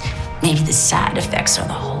thinks. Maybe the side effects are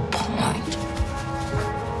the whole point.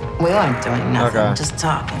 We aren't doing nothing, just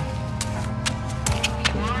talking.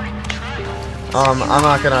 I'm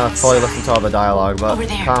not gonna fully listen to all the dialogue, but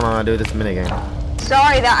come on, I'm gonna do this minigame.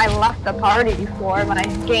 Sorry that I left the party before, my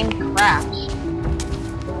game crashed.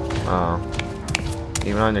 Oh.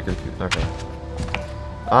 Even on your computer. Okay.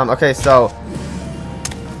 Okay, so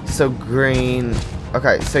green.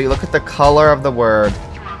 Okay, so you look at the color of the word.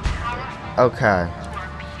 Okay.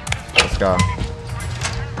 Let's go.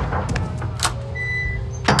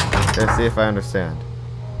 Let's see if I understand.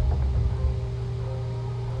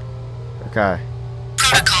 Okay.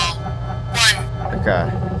 Protocol 1. Okay.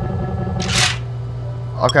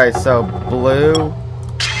 Okay, so blue.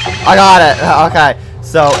 I got it. Okay.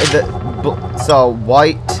 So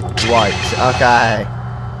white. Okay.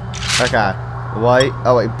 Okay. White.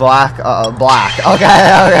 Oh wait, black. Black. Okay.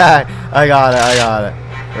 Okay. I got it.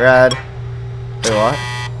 Red. Wait, what?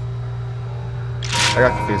 I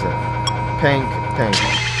got confused. Pink.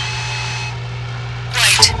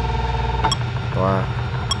 Black.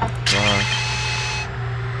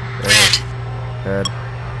 Red. Red.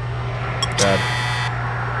 Red.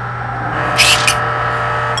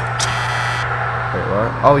 Wait, what?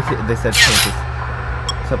 Oh, they said pink.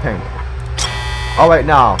 So pink. Oh, wait,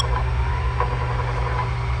 no.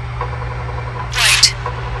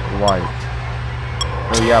 White.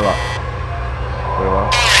 No, yellow. Wait, what?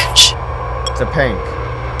 It's a pink.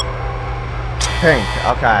 Pink.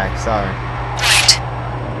 Okay, sorry.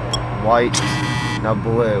 White. No,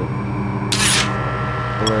 blue.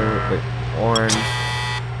 Blue. Wait, orange.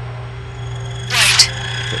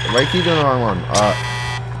 Why keep doing the wrong one?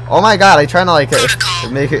 Oh my god, I trying to like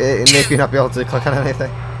make you not be able to click on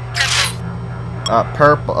anything.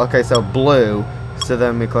 Purple. Okay, so blue. So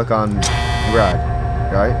then we click on red,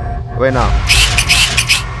 right? Wait, no.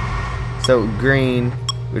 So green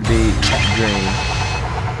would be green.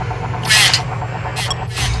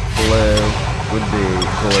 Blue would be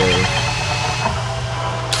blue.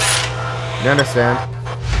 You understand?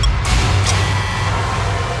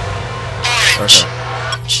 Okay.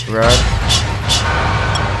 Red.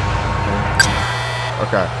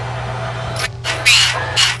 Okay.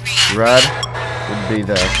 Red would be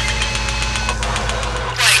this.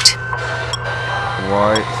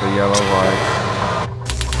 White, so yellow, white.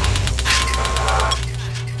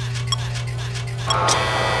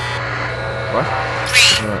 What?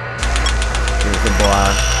 It's a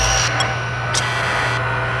black.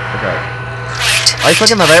 Okay. Are you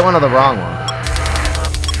clicking the right one or the wrong one?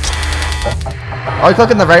 Are you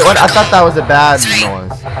clicking the right one? I thought that was a bad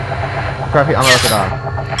noise. Crappy, I'm gonna look it up.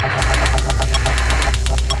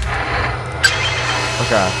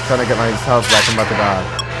 Okay, trying to get my health back. I'm about to die.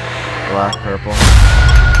 Black, purple.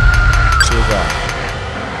 Who's that?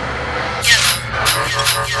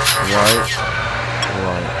 White.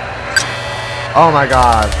 White. Oh my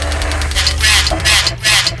god.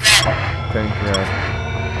 Pink, red.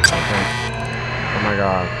 Pink. Oh my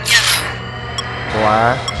god.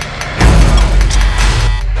 Black.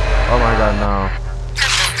 Oh my god, no.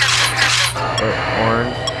 Wait,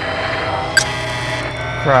 orange.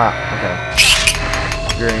 Crap. Okay.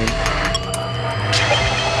 Green.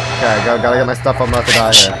 Okay, gotta get my stuff. I'm about to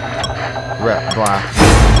die here. Red, black.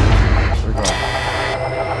 Here we go.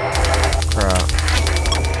 Crap.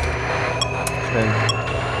 Pink.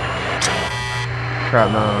 Crap,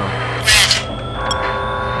 no.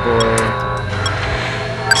 Blue.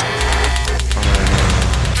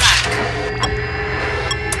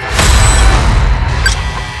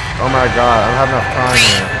 Oh my god, I don't have enough time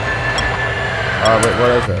here. Wait, what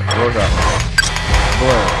is it? What was that one?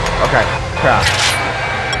 Blue. Okay, crap.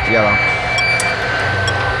 Yellow.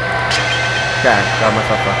 Okay, got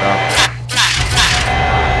myself back up.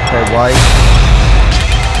 Okay, white.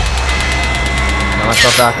 Got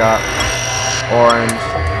myself back up. Orange.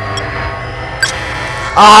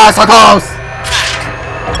 Ah, so close!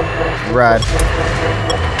 Red.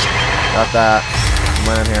 Got that.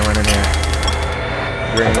 Went in here, went in here.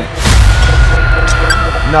 Green.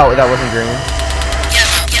 No, that wasn't green.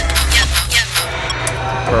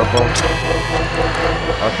 Purple.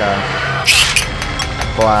 Okay.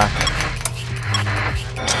 Black.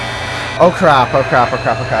 Oh crap, oh crap, oh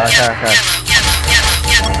crap, okay, okay, okay.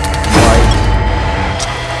 White.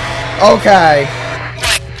 Okay.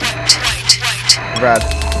 Red.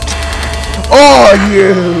 Oh,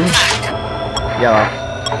 you! Yellow.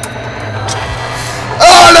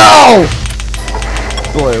 Oh no!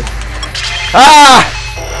 Blue. Ah!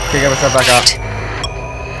 Okay, get myself back up.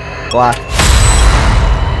 Black.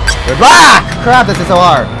 We're black! Crap, this is so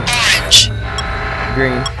hard.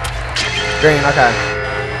 Green. Green, okay.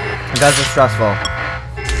 That's just stressful.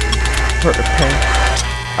 Pink.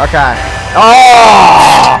 Okay.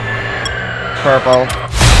 Oh! Purple.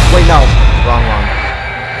 Wait, no. Wrong one.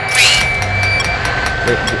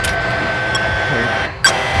 Wait. Pink.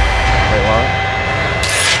 Wait, what?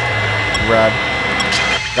 Red.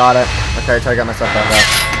 Got it. Okay, try to get myself back up.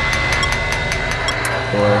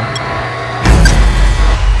 Blue.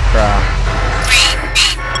 Crap.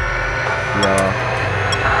 Yellow.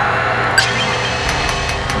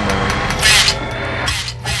 And then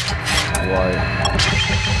white.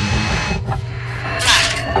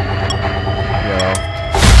 Yellow.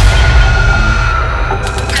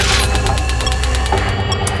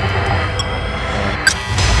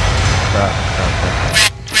 Crap.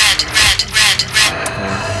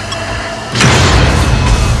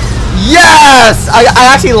 Yes! I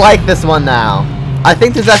actually like this one now. I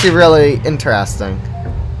think this is actually really interesting.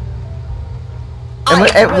 And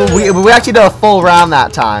we actually did a full round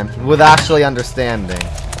that time with actually understanding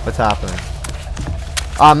what's happening.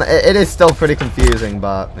 It is still pretty confusing,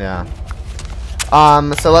 but yeah.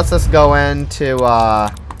 So let's just go into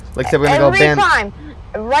like I said, we're gonna go band.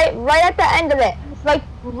 Right at the end of it. Like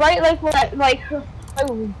right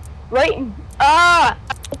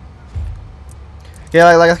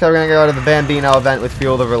Yeah, like I said, we're gonna go to the Bambino event with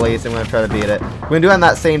Fuel to Release, and we're gonna try to beat it. We're gonna do it on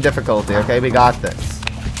that same difficulty, okay? We got this.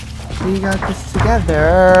 We got this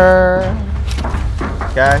together.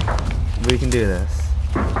 Okay? We can do this.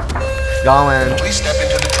 Go in. Please step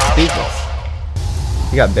into the top shelf.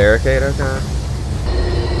 You got barricade, okay?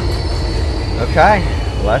 Okay,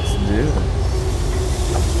 let's do this.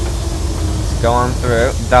 Let's go on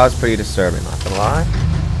through. That was pretty disturbing, not gonna lie.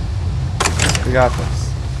 We got this.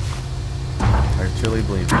 I truly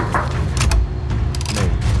believe you.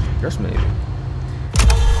 Maybe. Just maybe.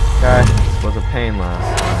 Okay, this was a pain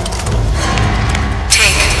last time.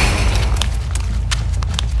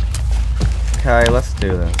 Okay, let's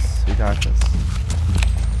do this. We got this.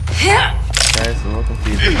 Okay, it's a little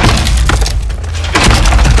confusing.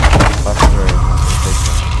 Bust through.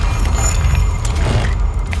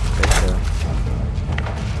 Take the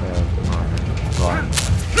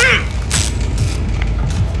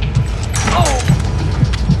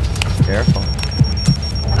careful.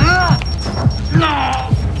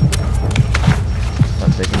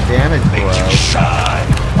 Stop taking damage, bro.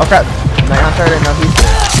 Oh crap! Night Hunter, I didn't know he's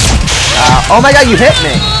there. Oh my god, you hit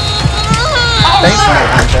me! Thanks, Night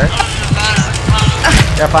Hunter.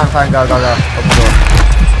 Yeah, fine, go. Open the door.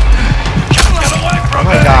 Oh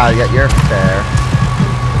my god, yeah, you're fair.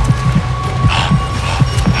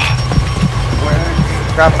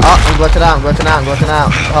 Crap, oh, I'm glitching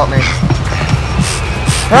out. Help me.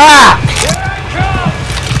 Ah!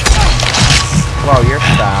 Whoa, you're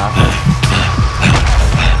fast.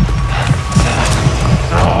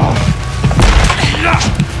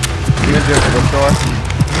 You gonna do it for this door?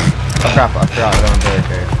 Oh crap, I forgot I don't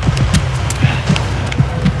barricade.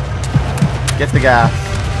 Get the gas.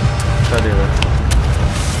 Let's do this.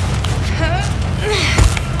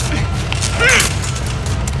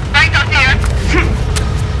 Right up here.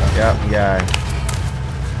 Yep, yeah.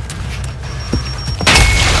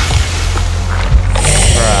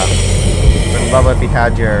 Crap. Would love it if you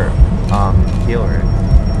had your heal ring.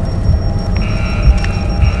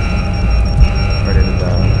 Ready to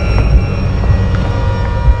go.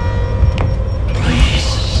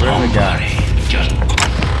 Please, Where's the guy? somebody, just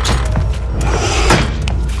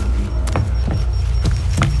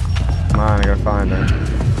Come on, I gotta find her.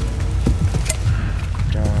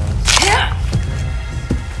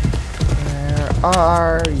 Where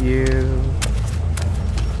are you?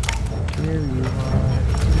 Here you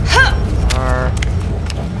are.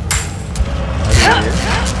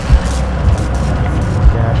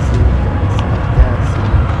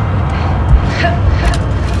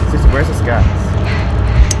 Where's this gas?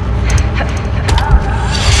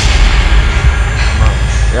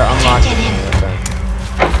 Yeah, unlock it.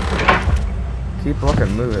 Keep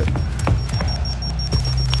looking, move it.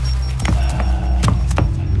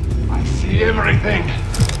 I see everything.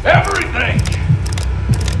 Everything.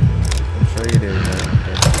 I'm sure you do, man.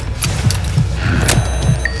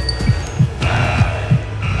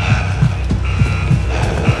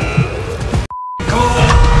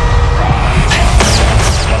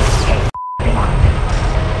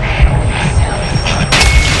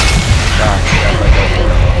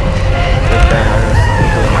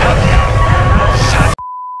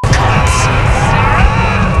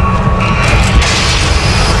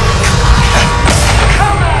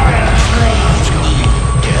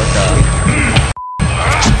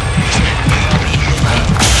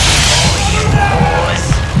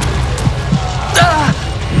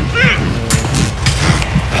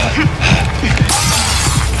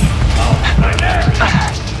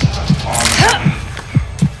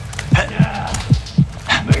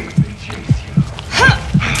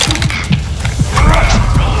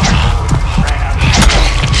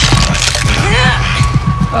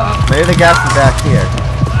 Maybe the gas is back here.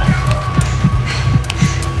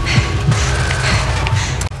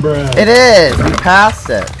 Bruh. It is! We passed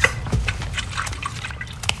it.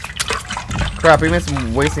 Crap, we missed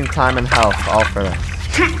wasting time and health all for this.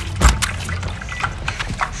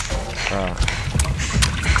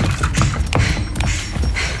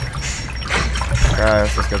 Alright,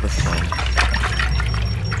 let's just get this one.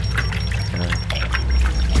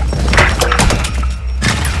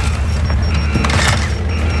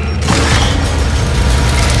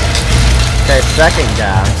 Okay, second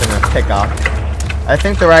gas I'm gonna pick up. I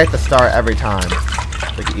think they're right at the start every time.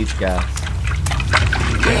 Like each gas.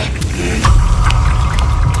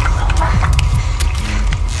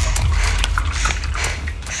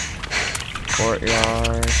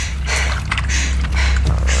 Courtyard.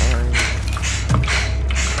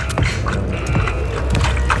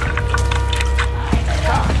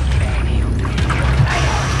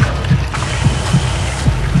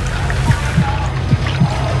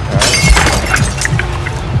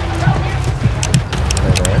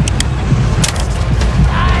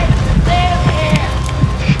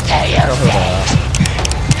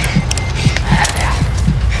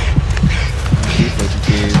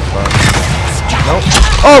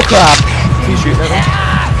 Oh crap! Is he shooting at me?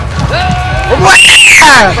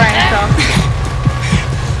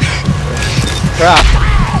 Crap!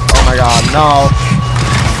 Oh my god, no!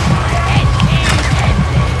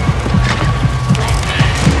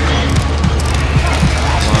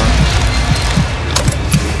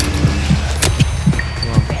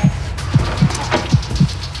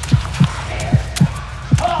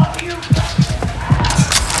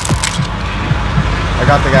 I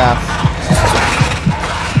got the gas.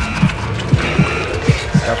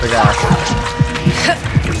 Got the gas.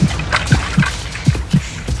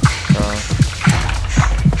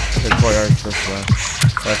 His courtyard's this way.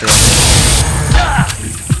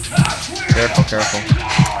 Careful, careful.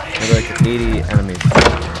 Maybe like 80 enemies.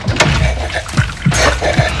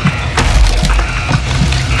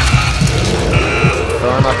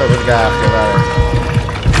 Throw him up there with gas, get better.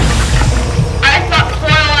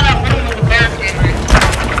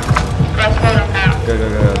 Good,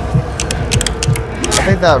 good, good. I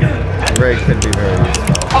think that rig could be very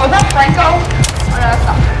useful. Oh, is that Franco? Oh, no, that's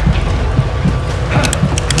not.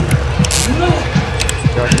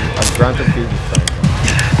 A grunt of fusion Franco.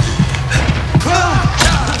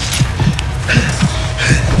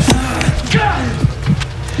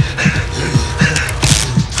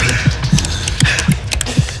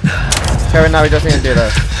 Kevin, now we just need to do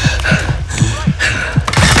this.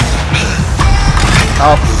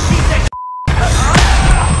 Oh.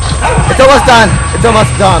 It's almost done! It's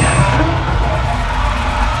almost done!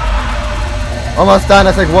 Almost done,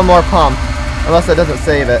 it's like one more pump. Unless it doesn't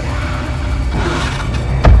save it.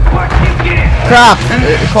 Crap!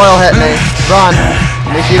 Coil hit me. Run!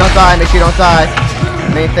 Make sure you don't die, make sure you don't die.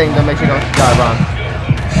 Main thing, don't make sure you don't die, run.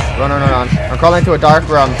 Run, run, run, run. I'm crawling into a dark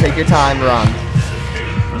room. Take your time, run.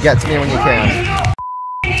 Get to me when you can.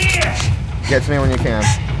 Get to me when you can.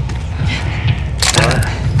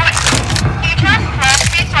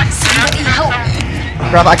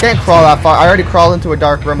 Crap, I can't crawl that far. I already crawled into a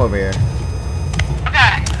dark room over here.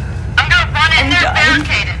 Okay. I'm gonna run in there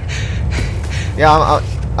barricaded. Yeah,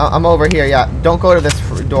 I'm over here, yeah. Don't go to this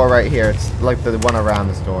door right here. It's like the one around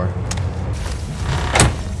this door.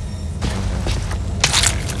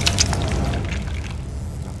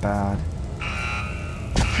 Not bad.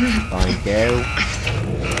 Thank you.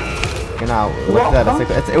 You know, look at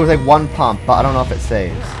that. It was like one pump, but I don't know if it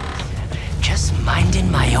saves. Just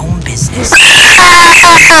minding my own business.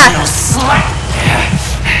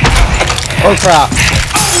 Oh crap!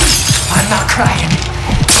 I'm not crying.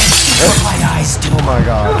 What my eyes do. Oh my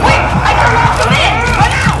god!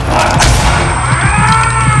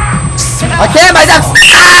 I can't myself.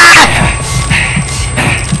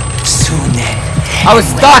 Soon then. I was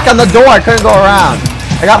stuck on the door. I couldn't go around.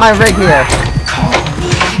 I got my rig here. Call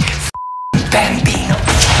me Bambino.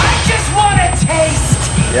 I just want a taste.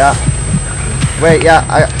 Yeah. Wait, yeah,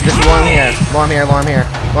 just one here. One here, one here.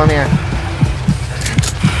 One here.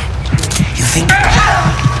 You think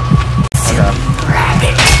Okay.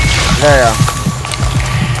 rabbit. There you go.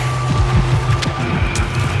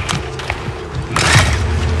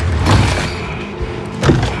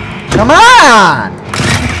 Come on!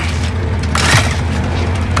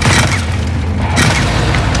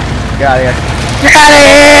 Get out of here. Get out of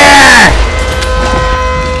here!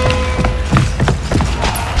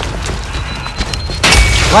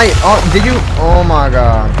 Wait, oh, did you? Oh my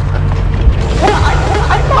god.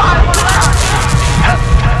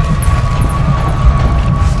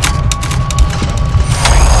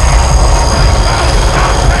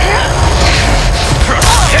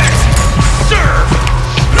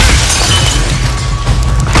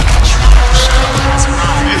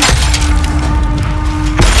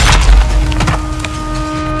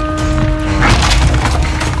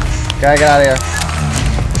 Gotta get out of here.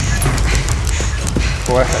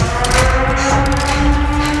 Boy.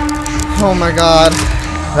 Oh my god.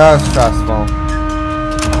 That was stressful.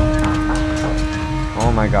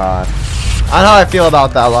 Oh my god. I know how I feel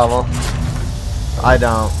about that level. I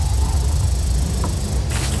don't.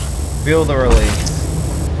 Feel the release.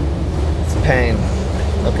 It's pain.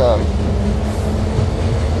 Okay.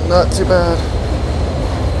 Not too bad.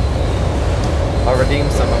 I'll redeem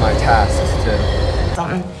some of my tasks too.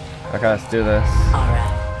 Something. Okay, let's do this. Alright.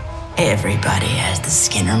 Everybody has the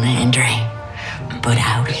Skinnerman dream. But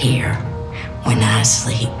out here, when I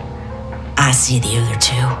sleep, I see the other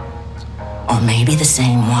two. Or maybe the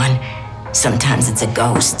same one. Sometimes it's a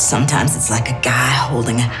ghost. Sometimes it's like a guy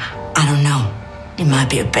holding a... I don't know. It might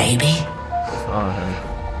be a baby. Alright.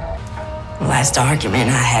 The last argument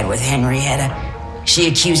I had with Henrietta, she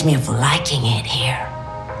accused me of liking it here.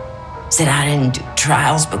 Said I didn't do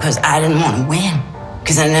trials because I didn't want to win.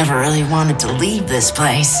 Because I never really wanted to leave this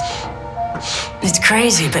place. It's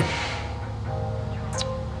crazy, but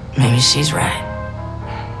maybe she's right.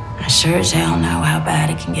 I sure as hell know how bad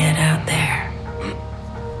it can get out there.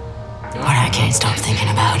 What I can't stop thinking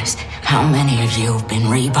about is how many of you have been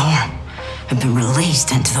reborn, have been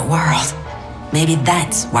released into the world. Maybe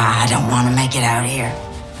that's why I don't want to make it out here.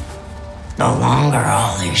 The longer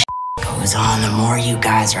all this goes on, the more you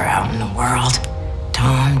guys are out in the world.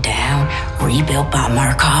 Calmed down, rebuilt by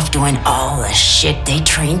Murkoff, doing all the shit they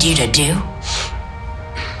trained you to do.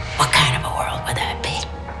 What kind of a world would that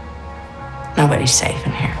be? Nobody's safe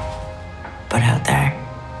in here. But out there,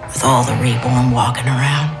 with all the reborn walking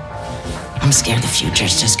around, I'm scared the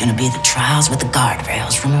future's just gonna be the trials with the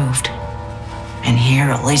guardrails removed. And here,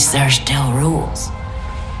 at least there's still rules.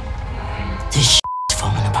 This shit's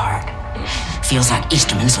falling apart. Feels like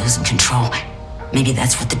Easterman's losing control. Maybe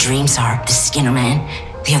that's what the dreams are, the Skinner man,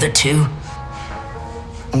 the other two.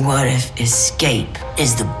 What if escape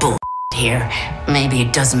is the bull here? Maybe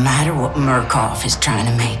it doesn't matter what Murkoff is trying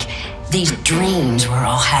to make. These dreams we're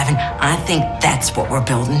all having, I think that's what we're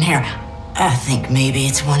building here. I think maybe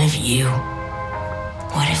it's one of you.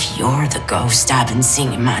 What if you're the ghost I've been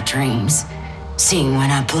seeing in my dreams? Seeing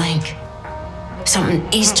when I blink? Something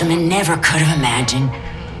Easterman never could have imagined.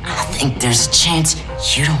 I think there's a chance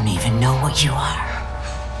you don't even know what you are.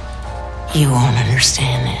 You won't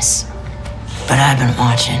understand this, but I've been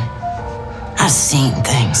watching. I've seen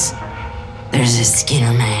things. There's this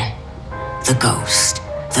Skinner man, the ghost,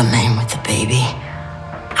 the man with the baby.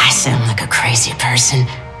 I sound like a crazy person,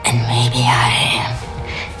 and maybe I am.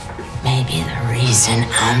 Maybe the reason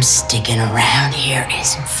I'm sticking around here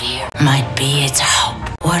isn't fear. Might be it's hope.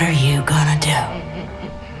 What are you gonna do?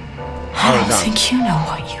 I don't think you know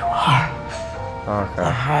what you are. Okay.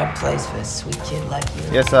 A hard place for a sweet kid like you.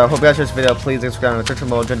 Yes, hope you guys enjoyed this video. Please subscribe to the Twitch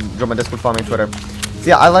mode, join my Discord, follow me on Twitter. So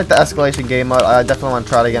yeah, I like the escalation game mode. I definitely want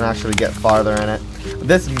to try it again, actually get farther in it.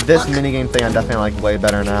 This minigame thing I definitely like way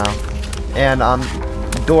better now. And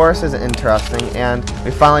Doris is interesting, and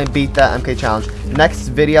we finally beat that MK challenge. Next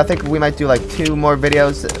video, I think we might do like 2 more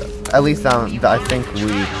videos, at least that I think we,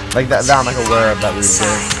 like that I'm like aware of that we would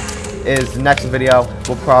do. Is next video,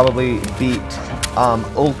 we'll probably beat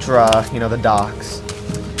Ultra, you know, the docks.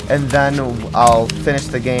 And then I'll finish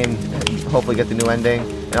the game, hopefully get the new ending,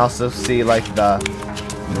 and also see like the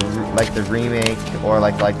remake or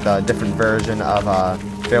like the different version of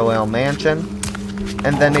Farewell Mansion.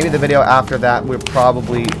 And then maybe the video after that, we'll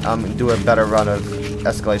probably do a better run of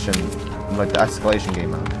Escalation, like the Escalation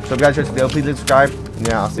game mode. So if you guys enjoyed this video, please subscribe, and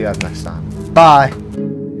yeah, I'll see you guys next time. Bye!